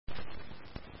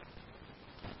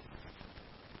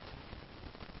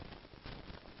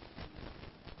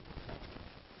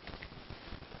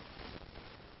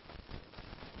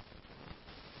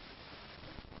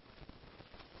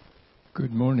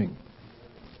Good morning.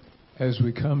 As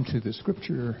we come to the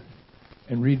scripture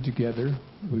and read together,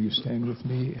 will you stand with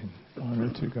me in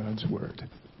honor to God's word?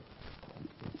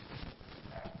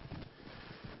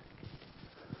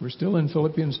 We're still in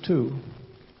Philippians 2,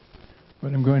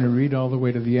 but I'm going to read all the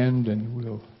way to the end and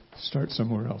we'll start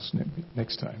somewhere else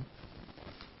next time.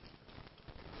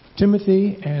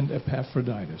 Timothy and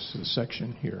Epaphroditus, the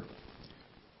section here.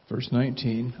 Verse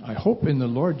 19, I hope in the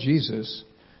Lord Jesus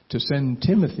to send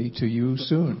Timothy to you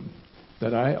soon,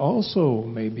 that I also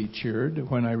may be cheered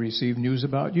when I receive news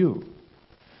about you.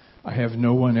 I have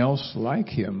no one else like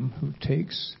him who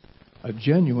takes a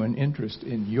genuine interest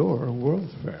in your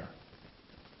welfare.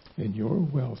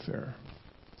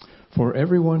 For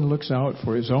everyone looks out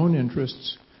for his own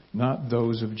interests, not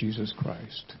those of Jesus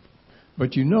Christ.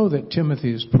 But you know that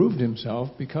Timothy has proved himself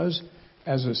because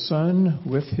as a son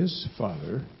with his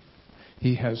father,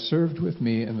 he has served with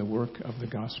me in the work of the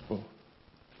gospel.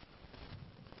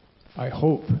 I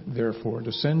hope, therefore,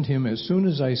 to send him as soon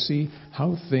as I see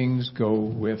how things go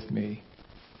with me.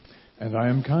 And I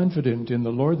am confident in the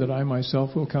Lord that I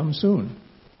myself will come soon.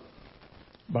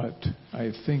 But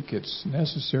I think it's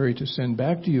necessary to send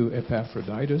back to you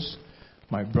Epaphroditus,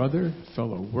 my brother,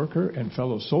 fellow worker, and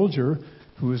fellow soldier,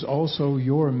 who is also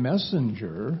your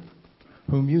messenger,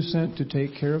 whom you sent to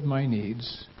take care of my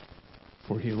needs.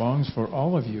 For he longs for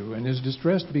all of you and is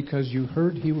distressed because you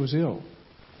heard he was ill.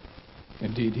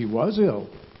 Indeed, he was ill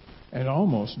and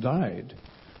almost died.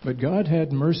 But God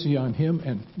had mercy on him,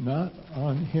 and not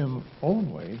on him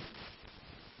only,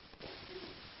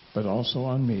 but also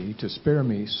on me, to spare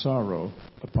me sorrow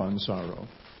upon sorrow.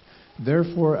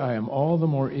 Therefore, I am all the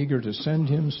more eager to send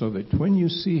him, so that when you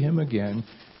see him again,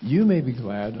 you may be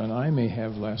glad and I may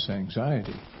have less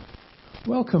anxiety.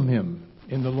 Welcome him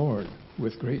in the Lord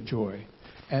with great joy,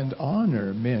 and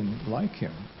honor men like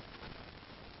him,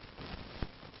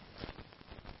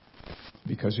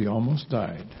 because he almost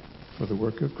died for the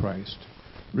work of Christ,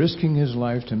 risking his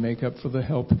life to make up for the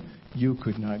help you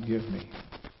could not give me.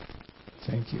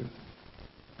 Thank you.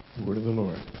 The word of the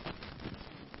Lord.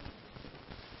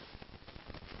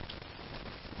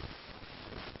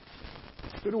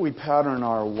 Who do we pattern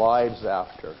our lives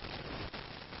after?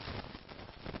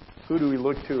 Who do we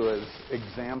look to as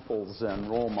examples and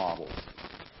role models?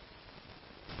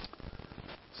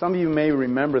 Some of you may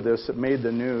remember this. It made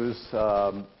the news. It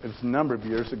was a number of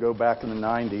years ago, back in the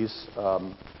 90s.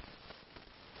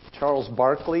 Charles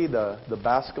Barkley, the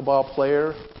basketball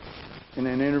player, in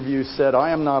an interview said, I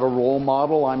am not a role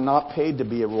model. I'm not paid to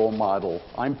be a role model.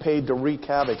 I'm paid to wreak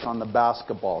havoc on the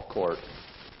basketball court.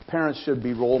 Parents should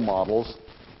be role models.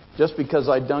 Just because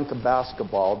I dunk a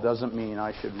basketball doesn't mean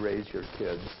I should raise your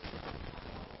kids.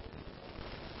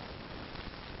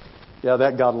 Yeah,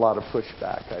 that got a lot of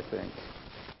pushback, I think.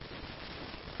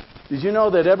 Did you know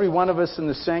that every one of us in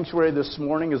the sanctuary this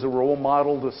morning is a role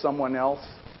model to someone else?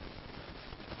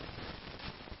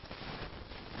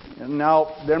 And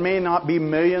now, there may not be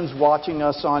millions watching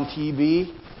us on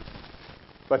TV,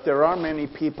 but there are many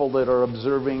people that are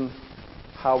observing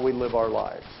how we live our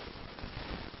lives.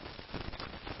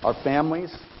 Our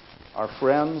families, our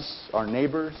friends, our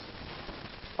neighbors,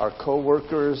 our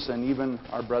co-workers, and even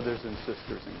our brothers and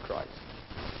sisters in Christ.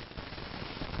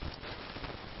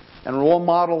 And role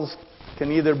models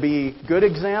can either be good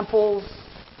examples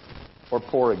or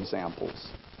poor examples.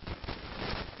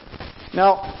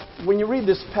 Now, when you read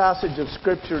this passage of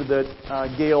Scripture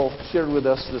that Gail shared with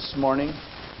us this morning,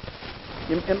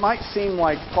 it might seem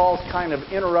like Paul's kind of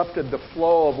interrupted the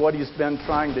flow of what he's been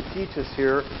trying to teach us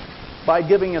here by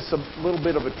giving us a little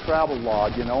bit of a travel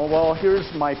log. Well,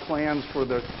 here's my plans for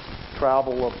the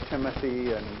travel of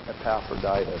Timothy and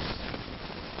Epaphroditus.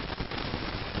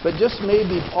 But just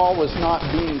maybe Paul was not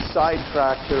being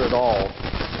sidetracked here at all,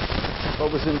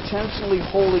 but was intentionally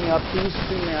holding up these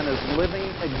two men as living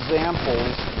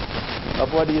examples of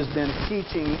what he has been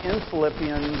teaching in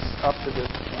Philippians up to this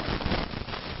point.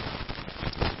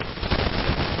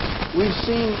 We've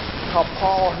seen how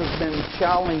Paul has been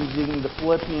challenging the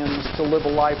Philippians to live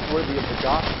a life worthy of the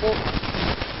gospel,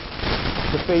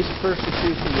 to face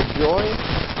persecution with joy,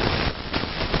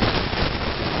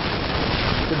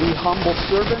 to be humble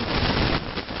servants,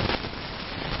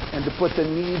 and to put the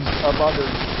needs of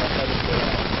others ahead of their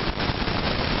own.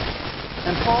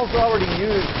 And Paul's already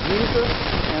used Jesus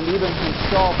and even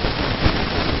himself as an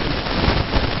example.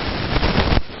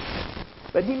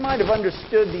 But he might have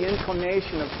understood the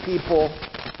inclination of people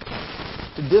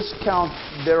to discount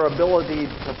their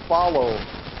ability to follow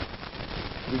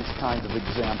these kinds of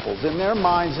examples. In their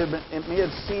minds, it may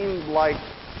have seemed like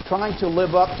trying to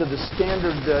live up to the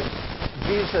standard that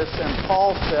Jesus and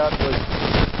Paul set was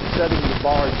setting the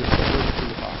bar just a little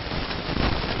too high.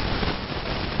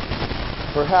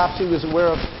 Perhaps he was aware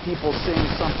of people saying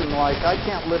something like, I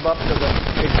can't live up to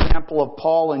the example of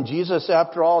Paul and Jesus.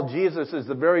 After all, Jesus is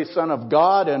the very Son of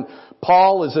God, and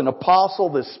Paul is an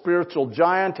apostle, this spiritual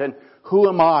giant, and who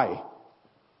am I?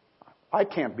 I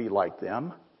can't be like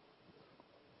them.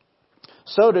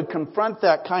 So to confront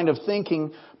that kind of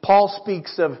thinking, Paul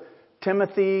speaks of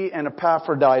Timothy and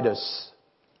Epaphroditus,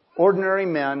 ordinary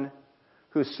men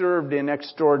who served in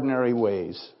extraordinary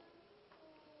ways.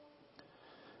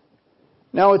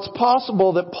 Now, it's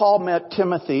possible that Paul met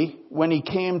Timothy when he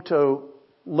came to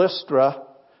Lystra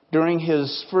during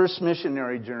his first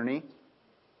missionary journey,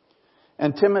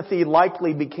 and Timothy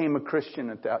likely became a Christian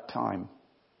at that time.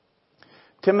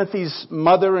 Timothy's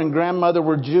mother and grandmother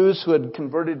were Jews who had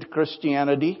converted to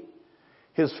Christianity.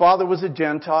 His father was a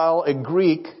Gentile, a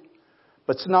Greek,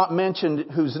 but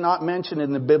who's not mentioned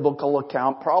in the biblical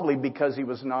account, probably because he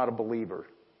was not a believer.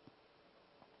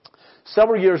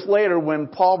 Several years later, when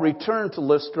Paul returned to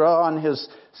Lystra on his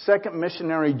second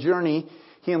missionary journey,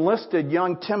 he enlisted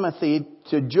young Timothy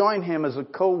to join him as a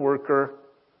co-worker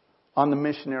on the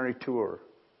missionary tour.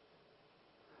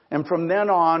 And from then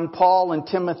on, Paul and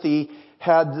Timothy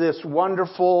had this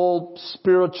wonderful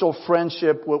spiritual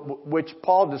friendship, which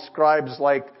Paul describes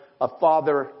like a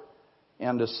father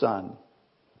and a son.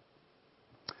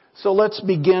 So let's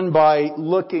begin by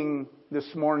looking this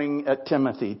morning at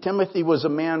Timothy. Timothy was a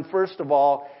man, first of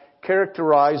all,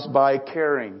 characterized by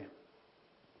caring.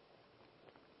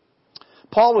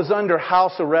 Paul was under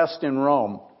house arrest in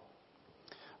Rome.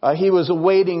 He was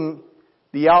awaiting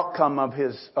the outcome of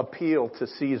his appeal to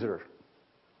Caesar.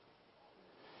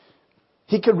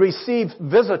 He could receive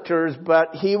visitors,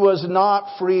 but he was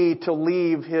not free to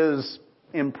leave his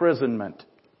imprisonment.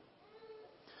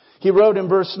 He wrote in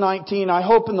verse 19, I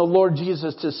hope in the Lord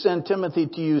Jesus to send Timothy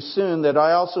to you soon, that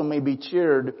I also may be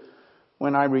cheered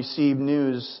when I receive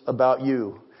news about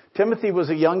you. Timothy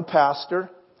was a young pastor,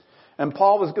 and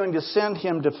Paul was going to send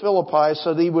him to Philippi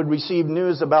so that he would receive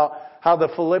news about how the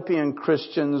Philippian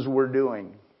Christians were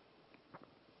doing.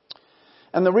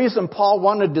 And the reason Paul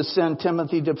wanted to send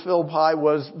Timothy to Philippi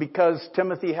was because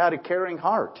Timothy had a caring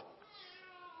heart.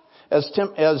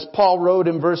 As Paul wrote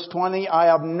in verse 20, I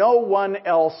have no one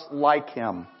else like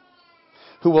him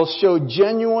who will show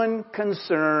genuine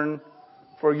concern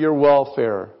for your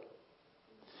welfare.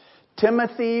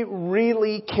 Timothy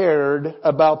really cared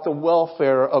about the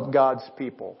welfare of God's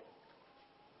people.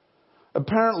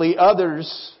 Apparently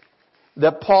others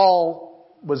that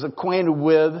Paul was acquainted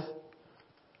with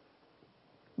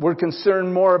were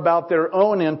concerned more about their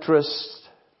own interests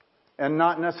and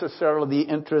not necessarily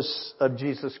the interests of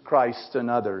Jesus Christ and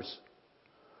others.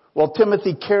 Well,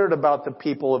 Timothy cared about the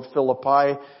people of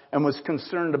Philippi and was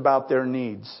concerned about their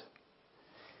needs.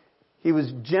 He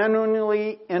was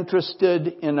genuinely interested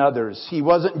in others. He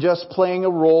wasn't just playing a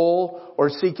role or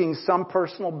seeking some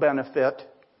personal benefit.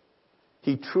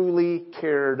 He truly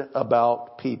cared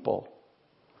about people.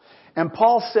 And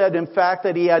Paul said, in fact,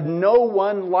 that he had no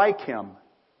one like him,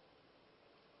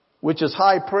 which is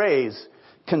high praise,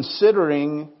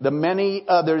 considering the many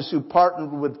others who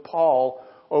partnered with Paul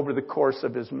over the course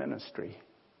of his ministry.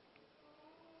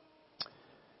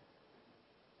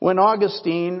 When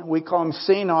Augustine, we call him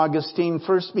St. Augustine,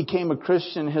 first became a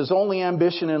Christian, his only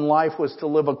ambition in life was to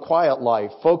live a quiet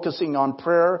life, focusing on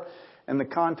prayer and the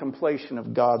contemplation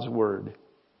of God's Word.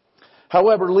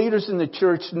 However, leaders in the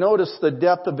church noticed the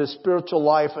depth of his spiritual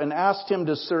life and asked him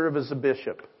to serve as a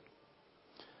bishop.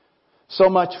 So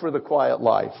much for the quiet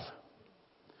life.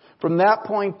 From that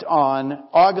point on,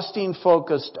 Augustine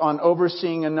focused on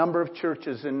overseeing a number of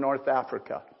churches in North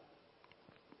Africa.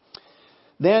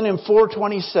 Then in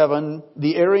 427,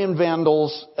 the Arian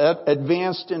Vandals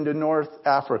advanced into North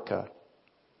Africa.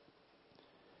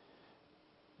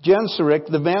 Genseric,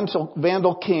 the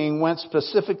Vandal king, went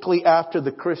specifically after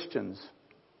the Christians.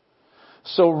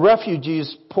 So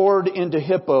refugees poured into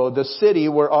Hippo, the city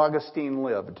where Augustine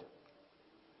lived.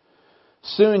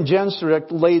 Soon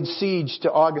Genseric laid siege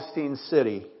to Augustine's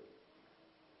city.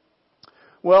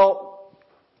 Well,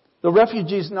 the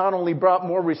refugees not only brought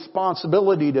more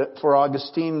responsibility for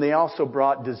Augustine, they also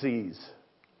brought disease.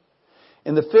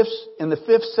 In the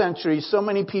 5th century, so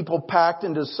many people packed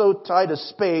into so tight a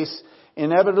space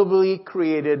inevitably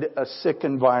created a sick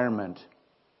environment.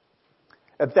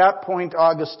 At that point,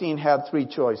 Augustine had 3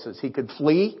 choices. He could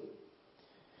flee.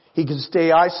 He could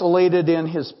stay isolated in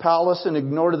his palace and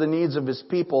ignore the needs of his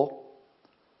people,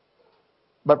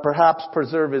 but perhaps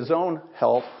preserve his own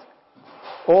health.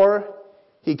 Or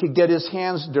he could get his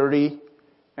hands dirty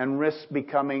and risk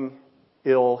becoming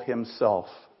ill himself.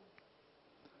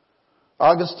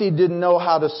 Augustine didn't know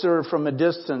how to serve from a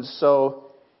distance,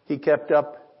 so he kept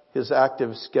up his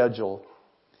active schedule.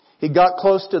 He got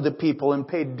close to the people and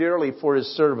paid dearly for his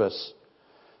service.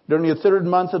 During the third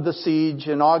month of the siege,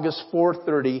 in August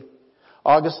 430,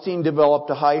 Augustine developed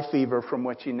a high fever from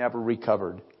which he never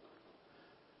recovered.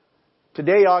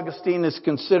 Today, Augustine is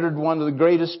considered one of the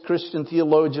greatest Christian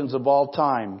theologians of all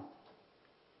time.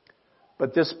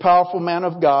 But this powerful man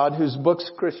of God, whose books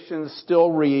Christians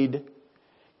still read,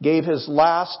 gave his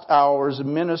last hours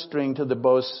ministering to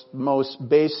the most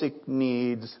basic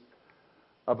needs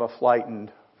of a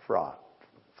frightened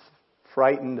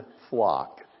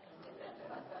flock.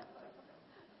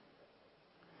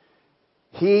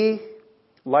 He,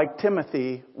 like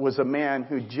Timothy, was a man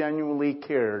who genuinely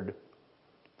cared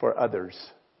for others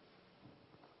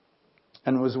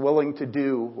and was willing to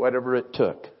do whatever it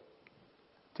took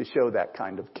to show that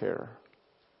kind of care.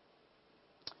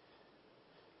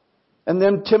 And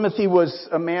then Timothy was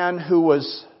a man who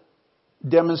was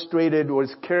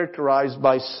characterized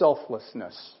by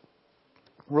selflessness.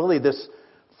 Really, this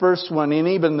first one, and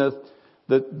even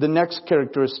the next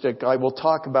characteristic I will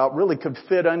talk about, really could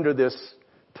fit under this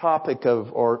topic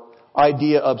of, or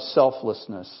idea of,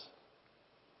 selflessness.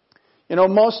 You know,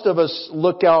 most of us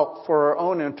look out for our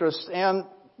own interests, and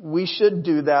we should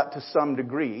do that to some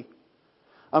degree.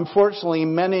 Unfortunately,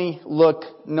 many look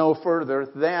no further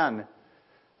than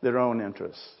their own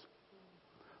interests.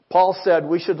 Paul said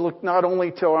we should look not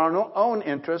only to our own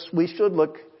interests, we should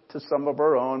look to some of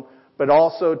our own, but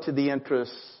also to the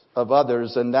interests of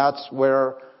others. And that's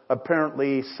where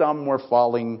apparently some were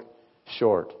falling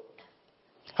short.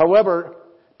 However,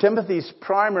 Timothy's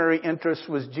primary interest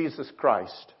was Jesus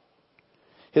Christ.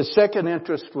 His second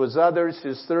interest was others.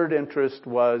 His third interest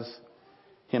was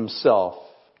himself.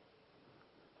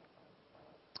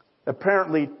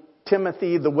 Apparently,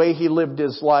 Timothy, the way he lived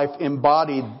his life,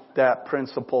 embodied that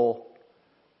principle,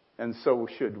 and so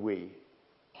should we.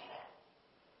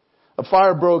 A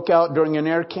fire broke out during an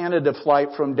Air Canada flight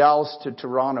from Dallas to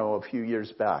Toronto a few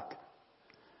years back.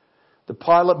 The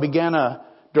pilot began a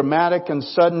dramatic and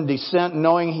sudden descent,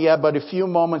 knowing he had but a few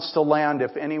moments to land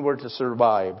if any were to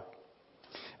survive.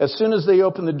 As soon as they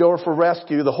opened the door for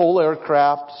rescue, the whole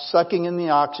aircraft, sucking in the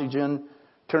oxygen,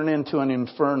 turned into an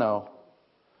inferno.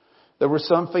 There were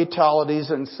some fatalities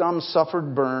and some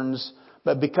suffered burns,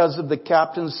 but because of the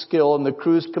captain's skill and the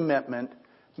crew's commitment,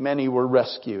 many were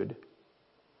rescued.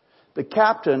 The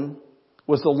captain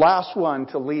was the last one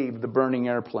to leave the burning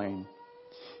airplane.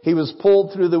 He was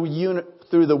pulled through the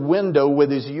window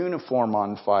with his uniform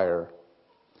on fire.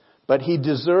 But he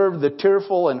deserved the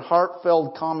tearful and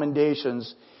heartfelt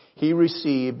commendations he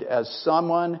received as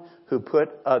someone who put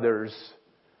others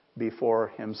before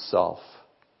himself.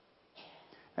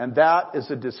 And that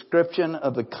is a description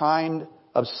of the kind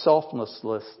of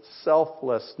selflessness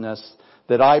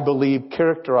that I believe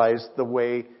characterized the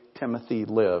way Timothy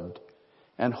lived.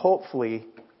 And hopefully,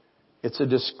 it's a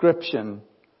description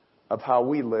of how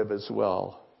we live as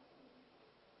well.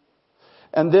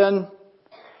 And then,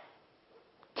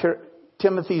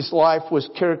 Timothy's life was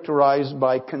characterized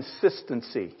by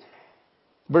consistency.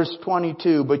 Verse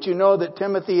 22, but you know that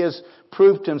Timothy has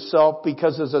proved himself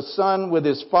because as a son with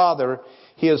his father,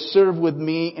 he has served with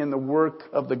me in the work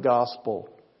of the gospel.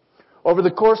 Over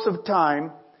the course of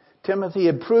time, Timothy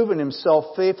had proven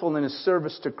himself faithful in his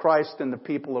service to Christ and the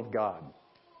people of God.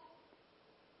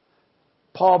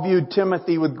 Paul viewed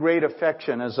Timothy with great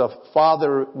affection as a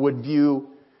father would view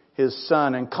his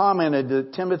son, and commented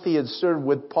that Timothy had served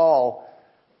with Paul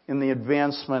in the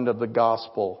advancement of the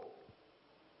gospel.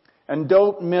 And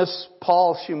don't miss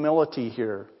Paul's humility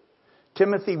here.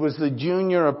 Timothy was the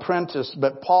junior apprentice,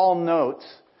 but Paul notes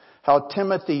how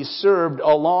Timothy served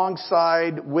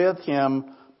alongside with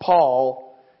him,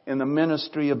 Paul, in the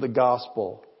ministry of the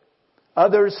gospel.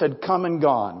 Others had come and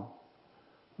gone,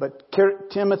 but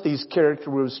Timothy's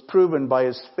character was proven by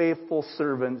his faithful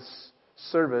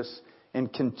service in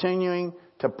continuing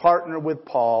to partner with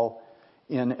Paul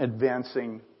in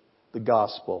advancing the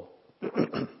gospel.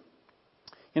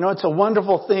 You know, it's a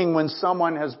wonderful thing when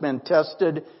someone has been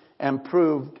tested and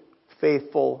proved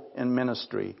faithful in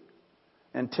ministry.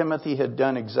 And Timothy had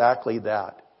done exactly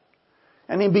that.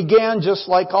 And he began just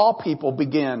like all people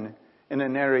begin in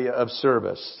an area of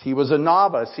service. He was a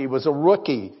novice. He was a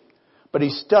rookie. But he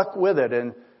stuck with it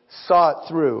and saw it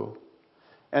through.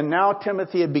 And now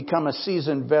Timothy had become a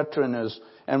seasoned veteran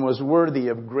and was worthy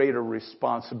of greater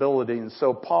responsibility. And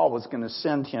so Paul was going to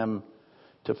send him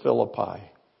to Philippi.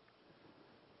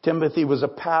 Timothy was a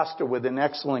pastor with an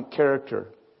excellent character.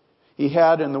 He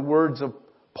had, in the words of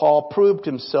Paul, proved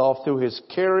himself through his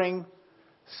caring,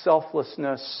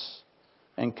 selflessness,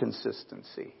 and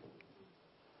consistency.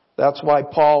 That's why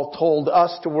Paul told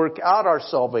us to work out our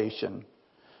salvation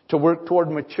to work toward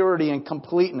maturity and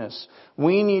completeness.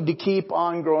 We need to keep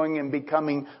on growing and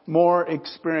becoming more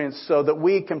experienced so that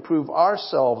we can prove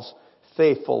ourselves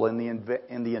faithful in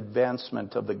the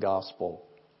advancement of the gospel.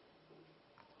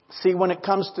 See, when it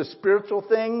comes to spiritual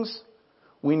things,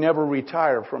 we never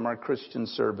retire from our Christian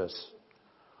service.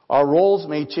 Our roles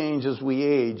may change as we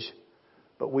age,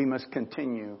 but we must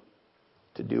continue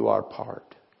to do our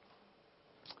part.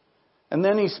 And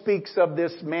then he speaks of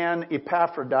this man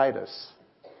Epaphroditus.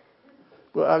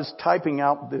 Well, I was typing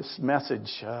out this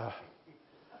message.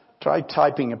 Tried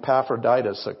typing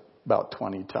Epaphroditus about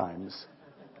 20 times.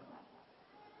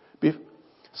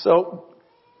 So,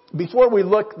 before we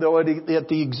look, though, at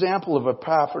the example of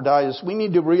Epaphroditus, we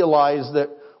need to realize that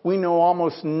we know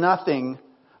almost nothing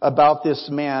about this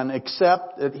man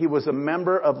except that he was a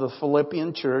member of the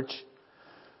Philippian church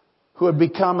who had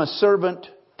become a servant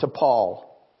to Paul.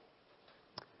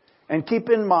 And keep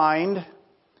in mind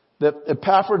that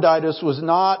Epaphroditus was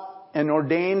not an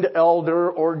ordained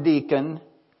elder or deacon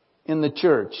in the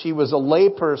church. He was a lay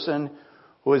person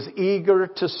who was eager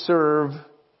to serve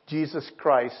Jesus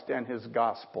Christ and His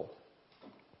gospel.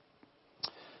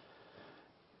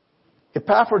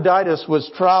 Epaphroditus was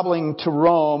traveling to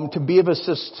Rome to be of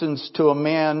assistance to a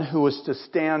man who was to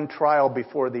stand trial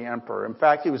before the emperor. In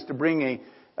fact, he was to bring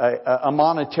a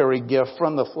monetary gift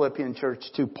from the Philippian church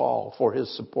to Paul for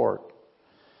his support.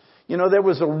 You know, there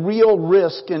was a real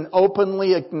risk in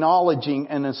openly acknowledging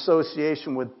an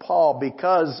association with Paul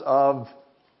because of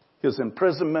his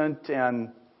imprisonment and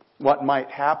what might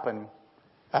happen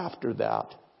after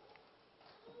that.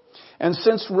 And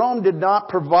since Rome did not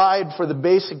provide for the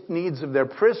basic needs of their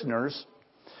prisoners,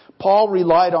 Paul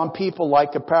relied on people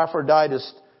like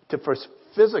Epaphroditus to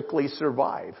physically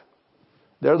survive.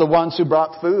 They're the ones who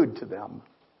brought food to them.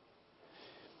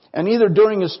 And either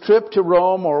during his trip to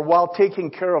Rome or while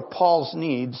taking care of Paul's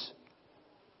needs,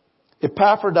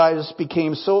 Epaphroditus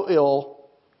became so ill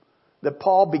that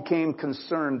Paul became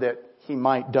concerned that he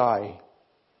might die.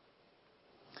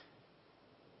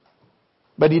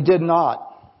 But he did not.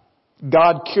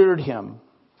 God cured him.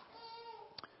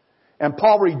 And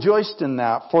Paul rejoiced in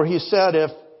that, for he said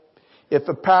if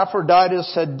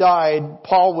Epaphroditus had died,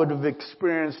 Paul would have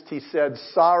experienced, he said,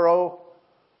 sorrow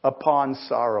upon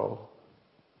sorrow.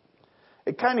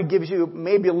 It kind of gives you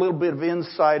maybe a little bit of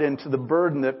insight into the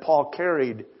burden that Paul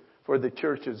carried for the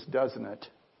churches, doesn't it?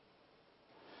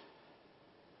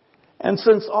 And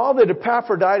since all that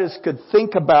Epaphroditus could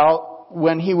think about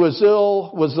when he was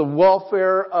ill was the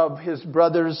welfare of his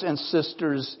brothers and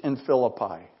sisters in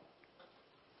Philippi,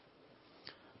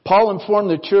 Paul informed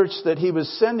the church that he was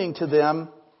sending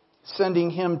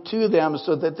him to them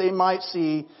so that they might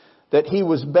see that he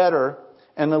was better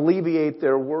and alleviate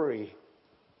their worry.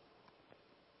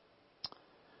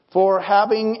 For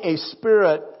having a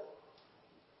spirit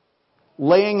of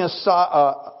laying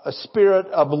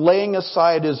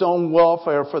aside his own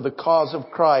welfare for the cause of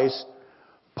Christ,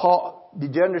 Paul,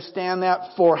 did you understand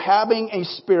that? For having a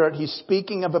spirit, he's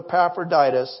speaking of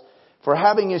Epaphroditus, for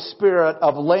having a spirit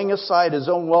of laying aside his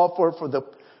own welfare for the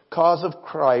cause of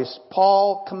Christ,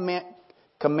 Paul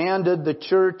commanded the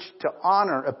church to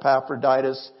honor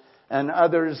Epaphroditus and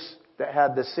others that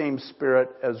had the same spirit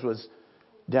as was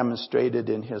demonstrated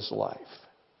in his life.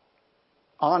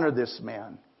 Honor this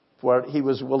man for what he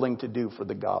was willing to do for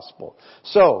the gospel.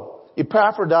 So,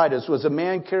 Epaphroditus was a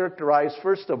man characterized,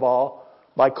 first of all,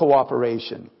 by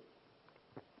cooperation.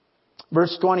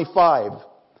 Verse 25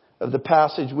 of the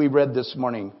passage we read this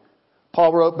morning,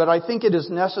 Paul wrote, "But I think it is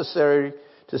necessary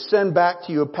to send back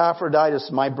to you Epaphroditus,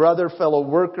 my brother, fellow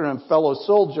worker, and fellow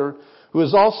soldier, who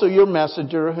is also your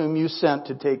messenger, whom you sent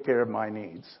to take care of my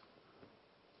needs."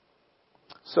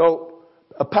 So,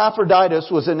 Epaphroditus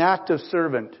was an active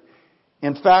servant.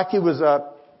 In fact, he was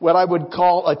what I would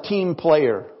call a team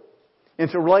player.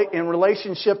 In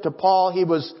relationship to Paul, he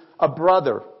was a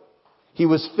brother. He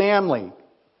was family.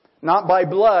 Not by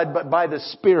blood, but by the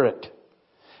Spirit.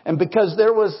 And because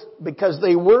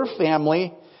they were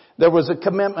family, there was a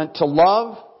commitment to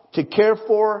love, to care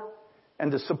for,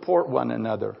 and to support one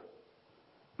another.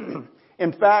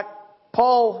 In fact,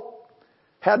 Paul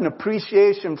had an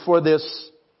appreciation for this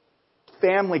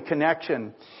family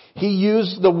connection. He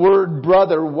used the word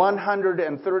brother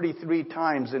 133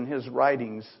 times in his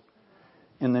writings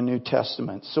in the New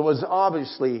Testament. So it was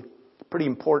obviously pretty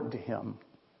important to him.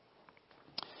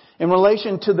 In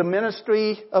relation to the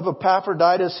ministry of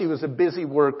Epaphroditus, he was a busy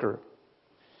worker.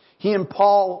 He and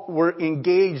Paul were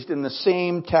engaged in the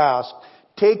same task,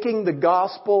 taking the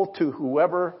gospel to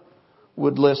whoever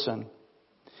would listen.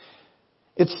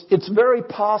 It's very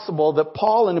possible that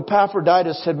Paul and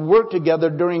Epaphroditus had worked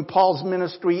together during Paul's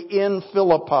ministry in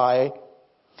Philippi,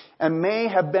 and may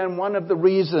have been one of the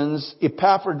reasons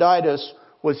Epaphroditus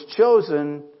was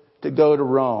chosen to go to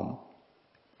Rome.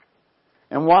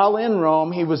 And while in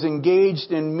Rome, he was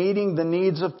engaged in meeting the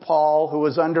needs of Paul, who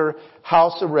was under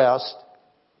house arrest,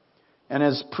 and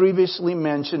as previously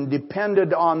mentioned,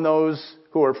 depended on those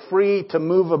who are free to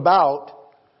move about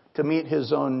to meet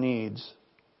his own needs.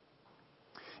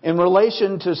 In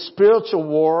relation to spiritual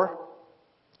war,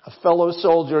 a fellow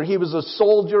soldier, he was a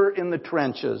soldier in the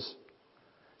trenches.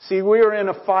 See, we were in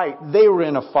a fight. They were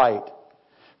in a fight.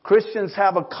 Christians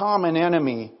have a common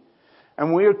enemy,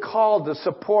 and we are called to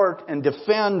support and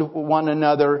defend one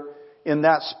another in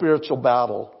that spiritual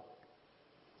battle.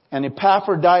 And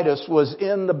Epaphroditus was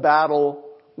in the battle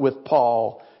with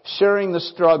Paul, sharing the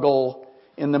struggle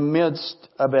in the midst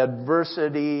of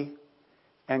adversity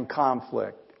and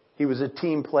conflict. He was a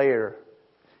team player.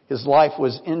 His life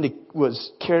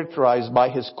was characterized by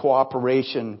his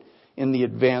cooperation in the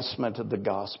advancement of the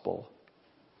gospel.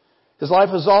 His life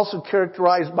was also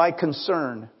characterized by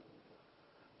concern.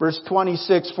 Verse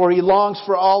 26, for he longs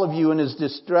for all of you and is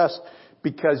distressed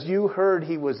because you heard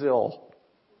he was ill.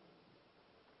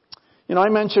 I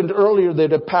mentioned earlier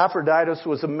that Epaphroditus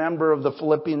was a member of the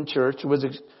Philippian church,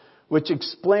 which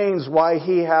explains why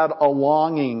he had a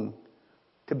longing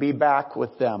to be back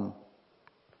with them.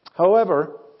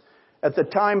 However, at the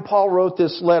time Paul wrote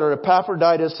this letter,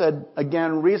 Epaphroditus had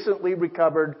again recently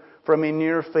recovered from a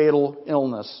near fatal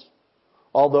illness,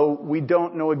 although we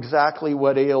don't know exactly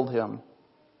what ailed him.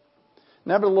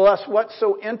 Nevertheless, what's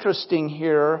so interesting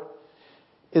here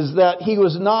is that he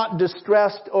was not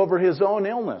distressed over his own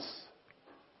illness.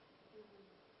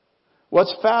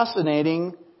 What's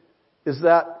fascinating is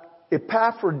that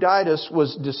Epaphroditus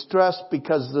was distressed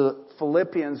because the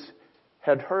Philippians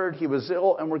had heard he was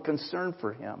ill and were concerned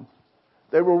for him.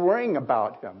 They were worrying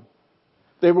about him.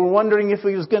 They were wondering if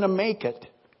he was going to make it.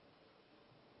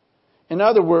 In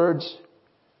other words,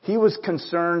 he was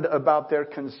concerned about their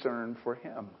concern for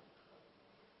him.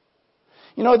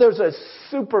 There's a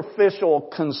superficial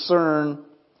concern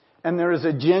and there is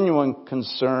a genuine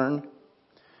concern.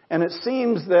 And it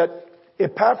seems that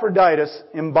Epaphroditus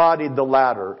embodied the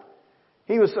latter.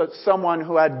 He was someone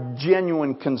who had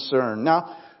genuine concern.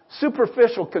 Now,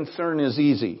 superficial concern is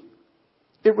easy.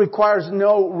 It requires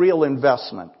no real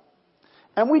investment.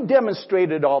 And we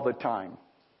demonstrate it all the time.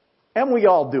 And we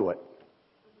all do it.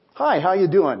 Hi, how you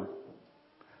doing?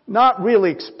 Not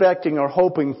really expecting or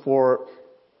hoping for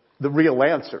the real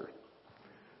answer.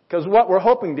 Because what we're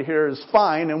hoping to hear is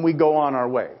fine, and we go on our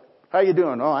way. How you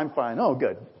doing? Oh, I'm fine. Oh,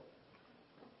 good.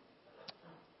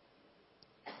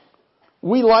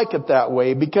 We like it that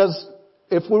way because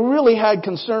if we really had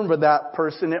concern for that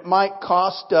person, it might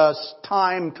cost us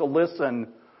time to listen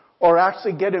or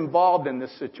actually get involved in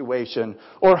this situation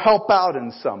or help out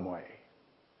in some way.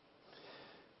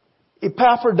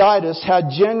 Epaphroditus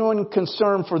had genuine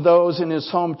concern for those in his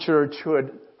home church who had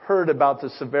heard about the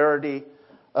severity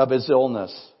of his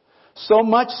illness. So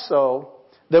much so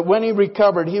that when he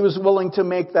recovered, he was willing to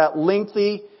make that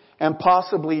lengthy and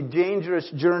possibly dangerous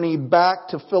journey back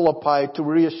to Philippi to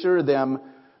reassure them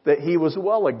that he was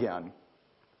well again.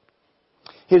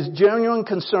 His genuine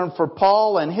concern for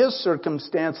Paul and his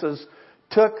circumstances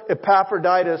took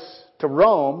Epaphroditus to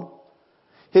Rome.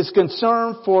 His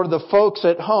concern for the folks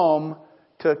at home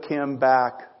took him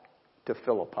back to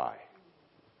Philippi.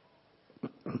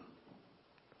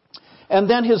 And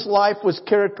then his life was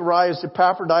characterized,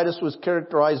 Epaphroditus was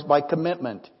characterized by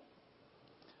commitment.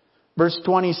 Verse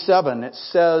 27, it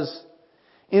says,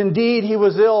 indeed, he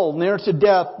was ill, near to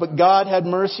death, but God had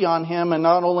mercy on him, and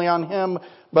not only on him,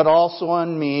 but also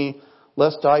on me,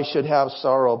 lest I should have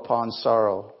sorrow upon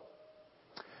sorrow.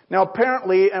 Now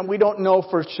apparently, and we don't know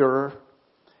for sure,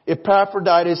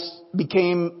 Epaphroditus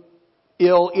became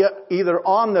ill either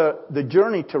on the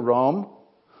journey to Rome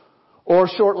or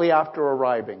shortly after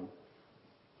arriving.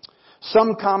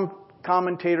 Some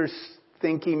commentators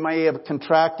think he may have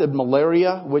contracted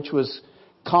malaria, which was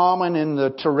common in the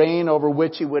terrain over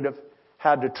which he would have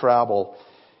had to travel.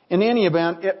 In any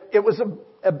event, it was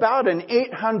about an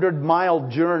 800-mile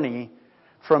journey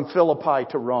from Philippi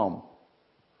to Rome.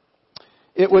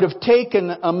 It would have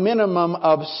taken a minimum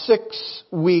of 6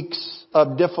 weeks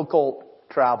of difficult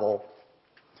travel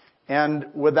and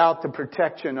without the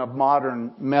protection of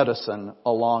modern medicine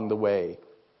along the way.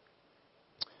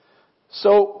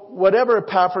 So whatever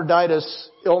Epaphroditus'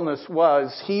 illness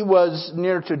was, he was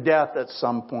near to death at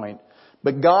some point.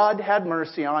 But God had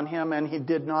mercy on him and he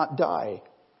did not die.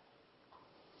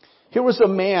 Here was a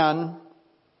man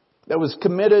that was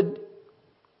committed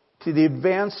to the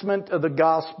advancement of the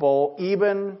gospel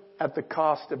even at the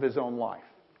cost of his own life.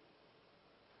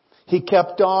 He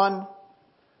kept on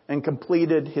and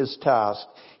completed his task.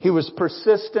 He was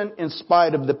persistent in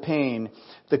spite of the pain.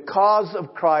 The cause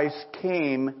of Christ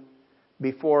came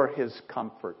before his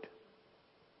comfort,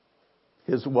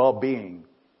 his well-being,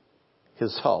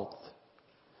 his health.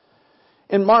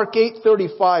 In Mark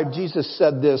 8:35, Jesus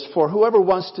said this, "For whoever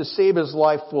wants to save his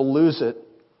life will lose it,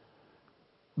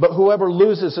 but whoever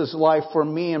loses his life for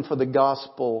me and for the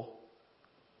gospel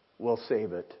will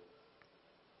save it."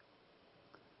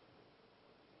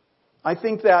 I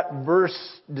think that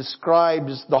verse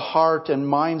describes the heart and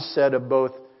mindset of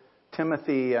both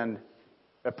Timothy and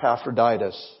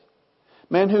Epaphroditus.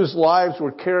 Men whose lives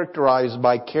were characterized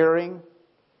by caring,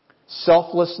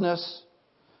 selflessness,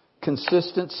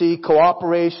 consistency,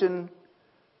 cooperation,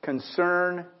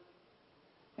 concern,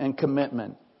 and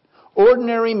commitment.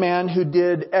 Ordinary men who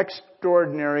did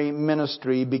extraordinary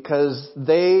ministry because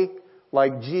they,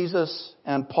 like Jesus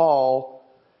and Paul,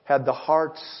 had the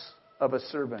hearts of a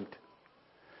servant.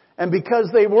 And because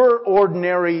they were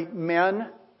ordinary men,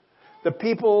 the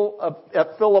people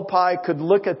at Philippi could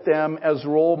look at them as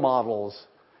role models,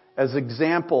 as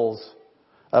examples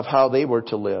of how they were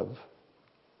to live.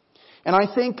 And I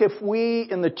think if we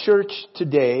in the church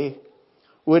today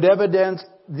would evidence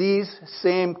these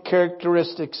same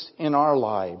characteristics in our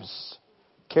lives,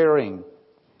 caring,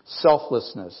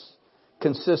 selflessness,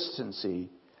 consistency,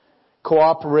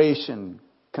 cooperation,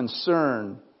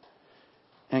 concern,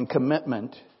 and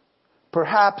commitment,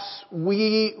 perhaps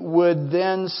we would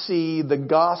then see the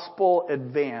gospel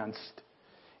advanced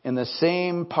in the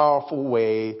same powerful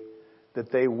way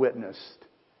that they witnessed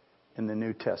in the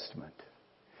New Testament.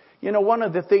 You know, one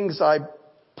of the things I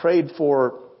prayed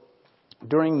for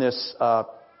during this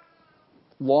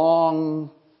long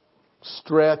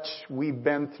stretch we've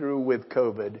been through with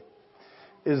COVID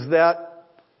is that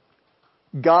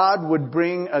God would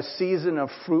bring a season of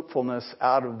fruitfulness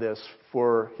out of this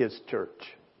for His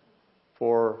church,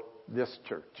 for this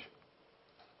church.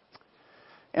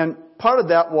 And part of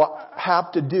that will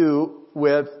have to do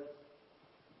with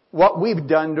what we've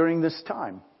done during this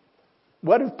time.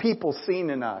 What have people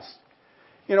seen in us?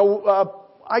 You know,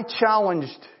 I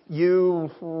challenged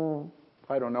you,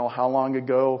 I don't know how long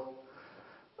ago,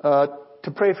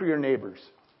 to pray for your neighbors.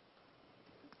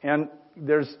 And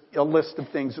there's a list of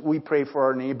things that we pray for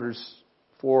our neighbors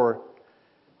for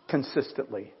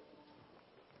consistently.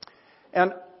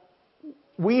 And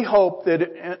we hope that,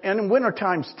 and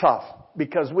wintertime's tough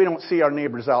because we don't see our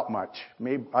neighbors out much.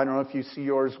 Maybe, I don't know if you see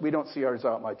yours. We don't see ours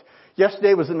out much.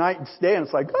 Yesterday was a nice day and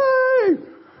it's like, hey,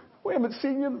 we haven't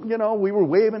seen you. You know, we were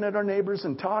waving at our neighbors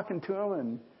and talking to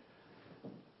them.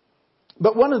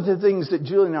 But one of the things that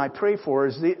Julie and I pray for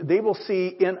is they will see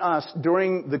in us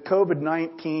during the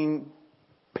COVID-19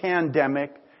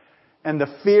 pandemic and the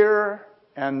fear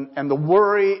and the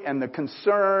worry and the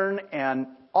concern and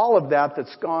all of that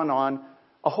that's gone on,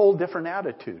 a whole different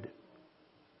attitude.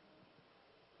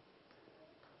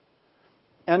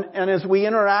 And as we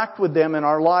interact with them in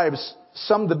our lives,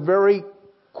 some of the very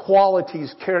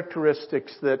qualities,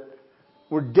 characteristics that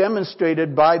were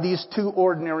demonstrated by these two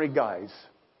ordinary guys.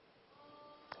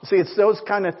 See, it's those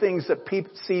kind of things that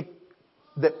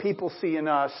people see in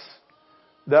us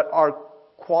that are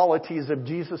qualities of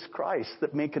Jesus Christ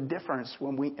that make a difference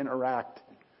when we interact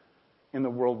in the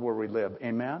world where we live.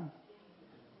 Amen?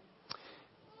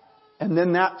 And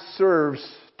then that serves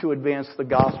to advance the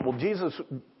gospel.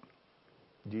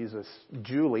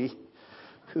 Julie,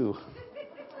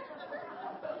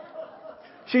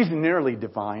 she's nearly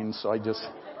divine, so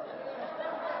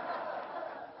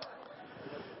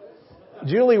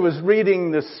Julie was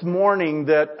reading this morning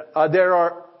that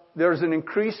there's an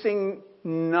increasing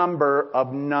number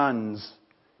of nuns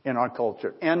in our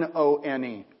culture.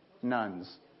 N-O-N-E,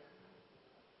 nuns.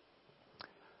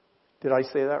 Did I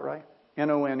say that right?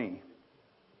 N-O-N-E.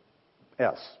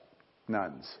 S,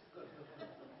 nuns.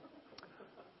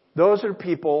 Those are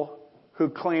people who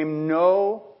claim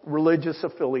no religious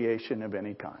affiliation of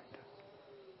any kind.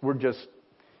 We're just,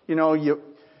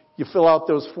 you fill out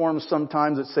those forms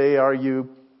sometimes that say, are you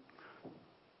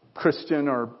Christian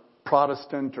or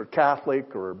Protestant or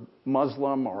Catholic or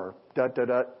Muslim or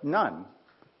da-da-da? None.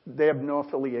 They have no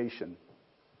affiliation.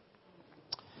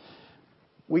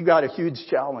 We got a huge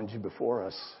challenge before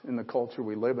us in the culture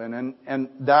we live in. And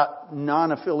that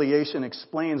non-affiliation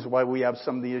explains why we have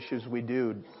some of the issues we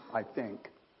do, I think.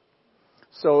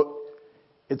 So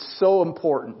it's so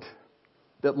important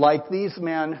that like these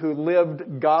men who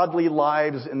lived godly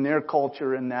lives in their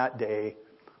culture in that day,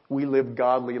 we live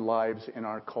godly lives in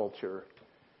our culture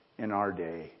in our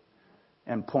day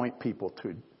and point people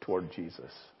toward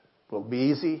Jesus. Will it be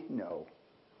easy? No.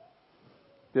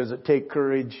 Does it take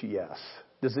courage? Yes.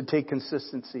 Does it take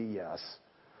consistency? Yes.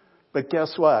 But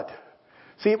guess what?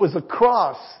 See, it was the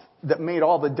cross that made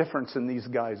all the difference in these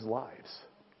guys' lives.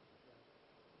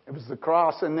 It was the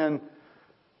cross and then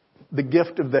the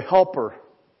gift of the helper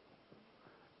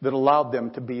that allowed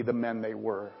them to be the men they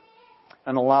were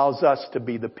and allows us to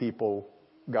be the people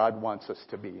God wants us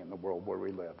to be in the world where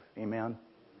we live. Amen.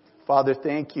 Father,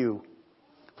 thank you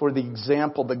for the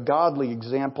example, the godly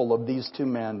example of these two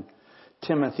men,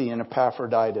 Timothy and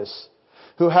Epaphroditus,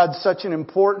 who had such an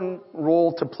important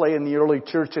role to play in the early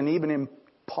church and even in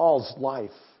Paul's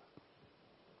life.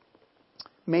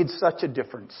 Made such a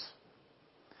difference.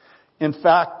 In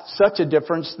fact, such a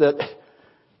difference that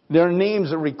their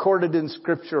names are recorded in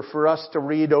Scripture for us to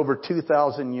read over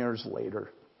 2,000 years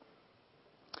later.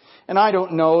 And I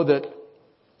don't know that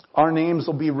our names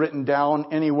will be written down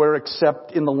anywhere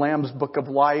except in the Lamb's Book of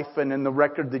Life and in the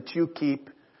record that you keep,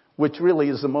 which really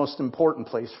is the most important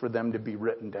place for them to be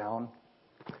written down.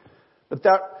 But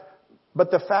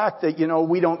the fact that,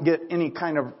 we don't get any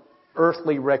kind of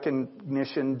earthly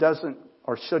recognition doesn't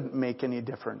or shouldn't make any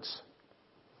difference.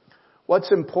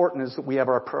 What's important is that we have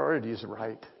our priorities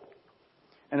right.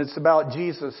 And it's about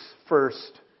Jesus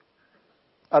first,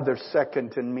 others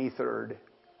second, and me third.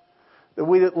 That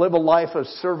we live a life of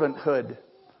servanthood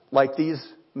like these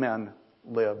men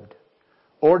lived.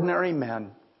 Ordinary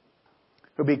men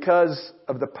who, because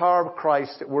of the power of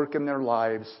Christ at work in their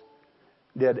lives,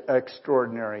 did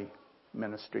extraordinary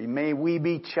ministry. May we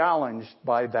be challenged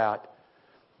by that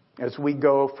as we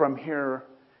go from here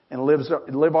and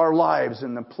live our lives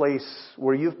in the place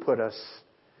where you've put us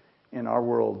in our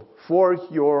world for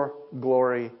your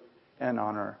glory and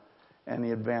honor and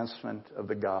the advancement of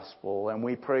the gospel. And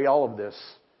we pray all of this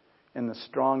in the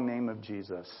strong name of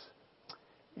Jesus.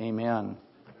 Amen.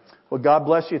 Well, God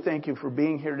bless you. Thank you for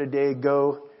being here today.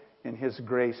 Go in His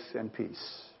grace and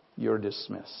peace. You're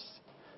dismissed.